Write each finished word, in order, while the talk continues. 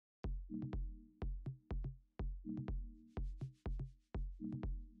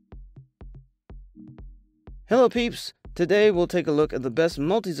Hello peeps! Today we'll take a look at the best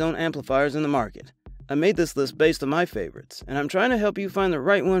multi-zone amplifiers in the market. I made this list based on my favorites, and I'm trying to help you find the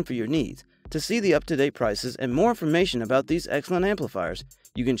right one for your needs. To see the up-to-date prices and more information about these excellent amplifiers,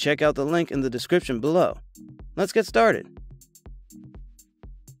 you can check out the link in the description below. Let's get started.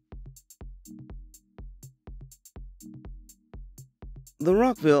 The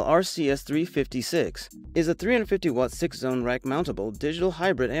Rockville RCS350-6 is a 350-watt 6-zone rack-mountable digital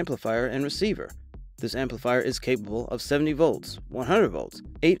hybrid amplifier and receiver. This amplifier is capable of 70 volts, 100 volts,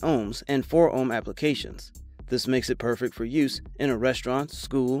 8 ohms, and 4 ohm applications. This makes it perfect for use in a restaurant,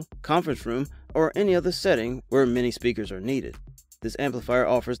 school, conference room, or any other setting where many speakers are needed. This amplifier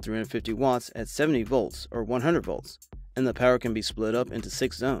offers 350 watts at 70 volts or 100 volts, and the power can be split up into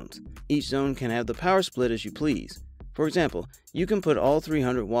 6 zones. Each zone can have the power split as you please. For example, you can put all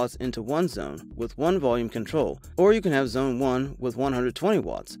 300 watts into one zone with one volume control, or you can have zone 1 with 120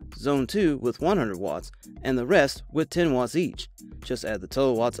 watts, zone 2 with 100 watts, and the rest with 10 watts each. Just add the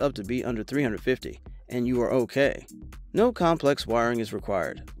total watts up to be under 350, and you are okay. No complex wiring is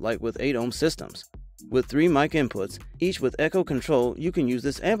required, like with 8 ohm systems. With 3 mic inputs, each with echo control, you can use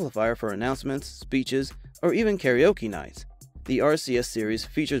this amplifier for announcements, speeches, or even karaoke nights. The RCS series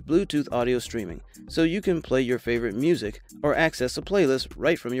features Bluetooth audio streaming, so you can play your favorite music or access a playlist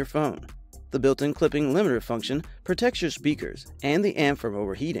right from your phone. The built-in clipping limiter function protects your speakers and the amp from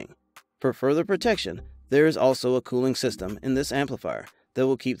overheating. For further protection, there is also a cooling system in this amplifier that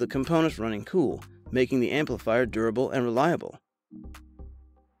will keep the components running cool, making the amplifier durable and reliable.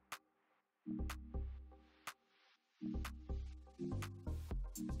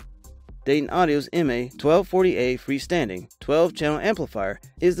 Dayton Audio's MA1240a freestanding 12-channel amplifier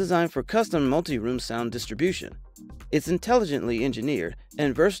is designed for custom multi-room sound distribution. Its intelligently engineered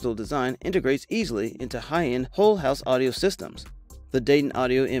and versatile design integrates easily into high-end whole-house audio systems. The Dayton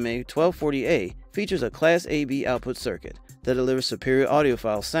Audio MA1240a features a Class AB output circuit that delivers superior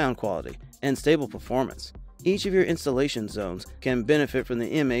audiophile sound quality and stable performance. Each of your installation zones can benefit from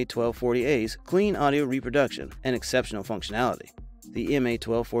the MA1240a's clean audio reproduction and exceptional functionality. The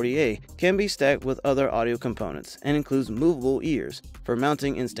MA1240a can be stacked with other audio components and includes movable ears for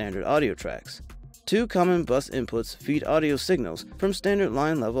mounting in standard audio tracks. 2 common bus inputs feed audio signals from standard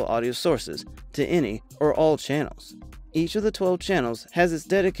line-level audio sources to any or all channels. Each of the 12 channels has its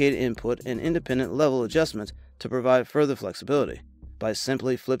dedicated input and independent level adjustments to provide further flexibility. By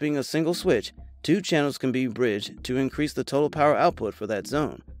simply flipping a single switch, 2 channels can be bridged to increase the total power output for that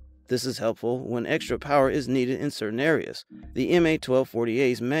zone. This is helpful when extra power is needed in certain areas. The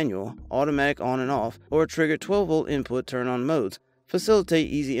MA1240a's manual, automatic on and off, or trigger 12-volt input turn-on modes facilitate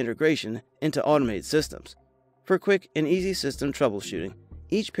easy integration into automated systems. For quick and easy system troubleshooting,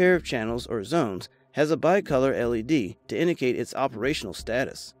 each pair of channels or zones has a bicolor LED to indicate its operational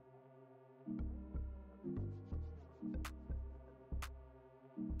status.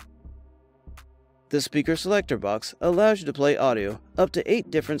 The speaker selector box allows you to play audio up to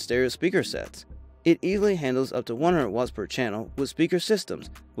 8 different stereo speaker sets. It easily handles up to 100 watts per channel with speaker systems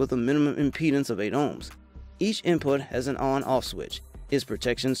with a minimum impedance of 8 ohms. Each input has an on-off switch. Its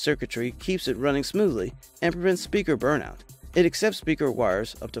protection circuitry keeps it running smoothly and prevents speaker burnout. It accepts speaker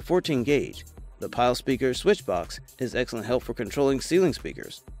wires up to 14 gauge. The Pyle speaker switch box is excellent help for controlling ceiling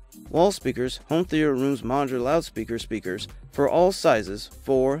speakers. Wall speakers, home theater rooms monitor loudspeaker speakers for all sizes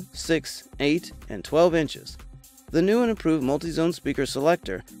 4, 6, 8, and 12 inches. The new and improved multi-zone speaker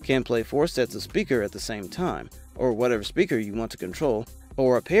selector can play 4 sets of speaker at the same time, or whatever speaker you want to control,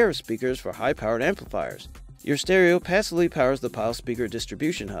 or a pair of speakers for high-powered amplifiers. Your stereo passively powers the Pyle speaker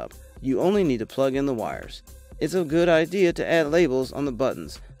distribution hub. You only need to plug in the wires. It's a good idea to add labels on the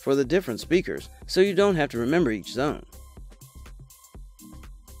buttons for the different speakers so you don't have to remember each zone.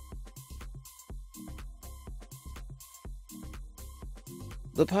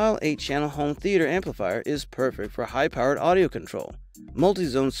 The Pyle 8-channel home theater amplifier is perfect for high-powered audio control.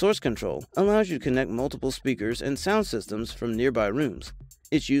 Multi-zone source control allows you to connect multiple speakers and sound systems from nearby rooms.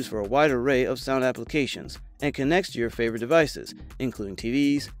 It's used for a wide array of sound applications and connects to your favorite devices, including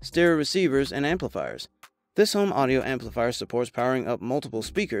TVs, stereo receivers, and amplifiers. This home audio amplifier supports powering up multiple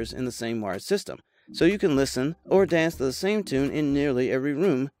speakers in the same wired system, so you can listen or dance to the same tune in nearly every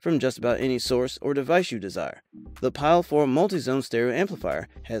room from just about any source or device you desire. The Pyle 4 multi-zone stereo amplifier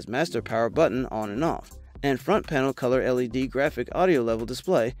has master power button on and off, and front panel color LED graphic audio level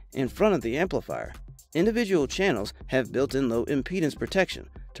display in front of the amplifier. Individual channels have built-in low impedance protection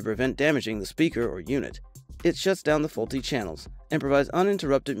to prevent damaging the speaker or unit. It shuts down the faulty channels and provides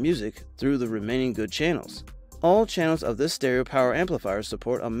uninterrupted music through the remaining good channels. All channels of this stereo power amplifier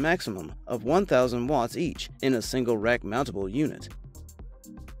support a maximum of 1000 watts each in a single rack mountable unit.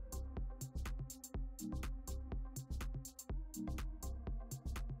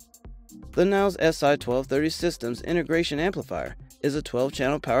 The Niles SI-1230 Systems Integration Amplifier is a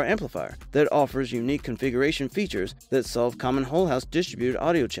 12-channel power amplifier that offers unique configuration features that solve common whole-house distributed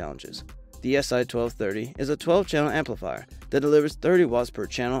audio challenges. The SI-1230 is a 12-channel amplifier that delivers 30 watts per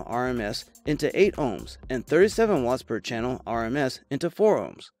channel RMS into 8 ohms and 37 watts per channel RMS into 4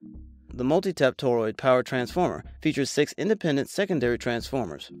 ohms. The multi-tap toroid power transformer features 6 independent secondary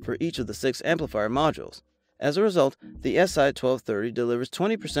transformers for each of the 6 amplifier modules. As a result, the SI-1230 delivers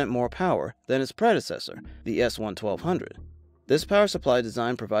 20% more power than its predecessor, the S-1200. This power supply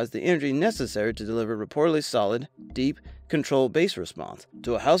design provides the energy necessary to deliver reportedly solid, deep, controlled bass response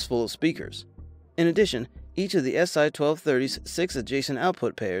to a house full of speakers. In addition, each of the SI-1230's 6 adjacent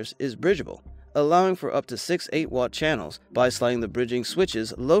output pairs is bridgeable, allowing for up to 6 8-watt channels by sliding the bridging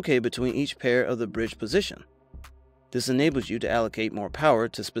switches located between each pair of the bridge position. This enables you to allocate more power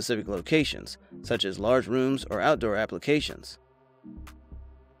to specific locations, such as large rooms or outdoor applications.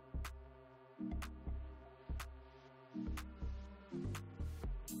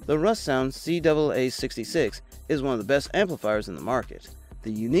 The Russound CAA66 is one of the best amplifiers in the market.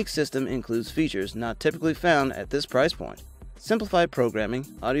 The unique system includes features not typically found at this price point. Simplified programming,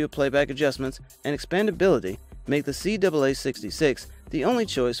 audio playback adjustments, and expandability make the CAA66 the only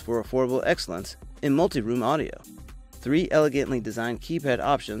choice for affordable excellence in multi-room audio. 3 elegantly designed keypad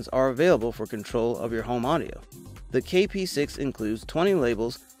options are available for control of your home audio. The KP6 includes 20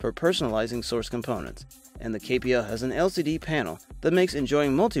 labels for personalizing source components, and the KPL has an LCD panel that makes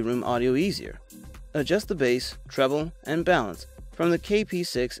enjoying multi-room audio easier. Adjust the bass, treble, and balance from the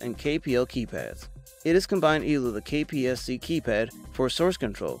KP6 and KPL keypads. It is combined either the KPSC keypad for source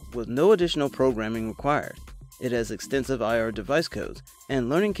control with no additional programming required. It has extensive IR device codes and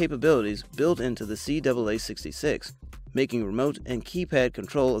learning capabilities built into the CAA66, making remote and keypad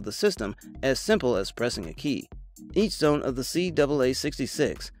control of the system as simple as pressing a key. Each zone of the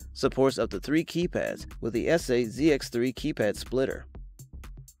CAA66 supports up to 3 keypads with the SA-ZX3 keypad splitter.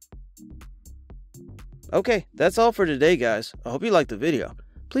 Okay, that's all for today, guys. I hope you liked the video.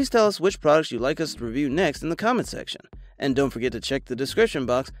 Please tell us which products you'd like us to review next in the comment section. And don't forget to check the description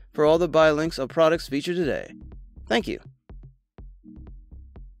box for all the buy links of products featured today. Thank you.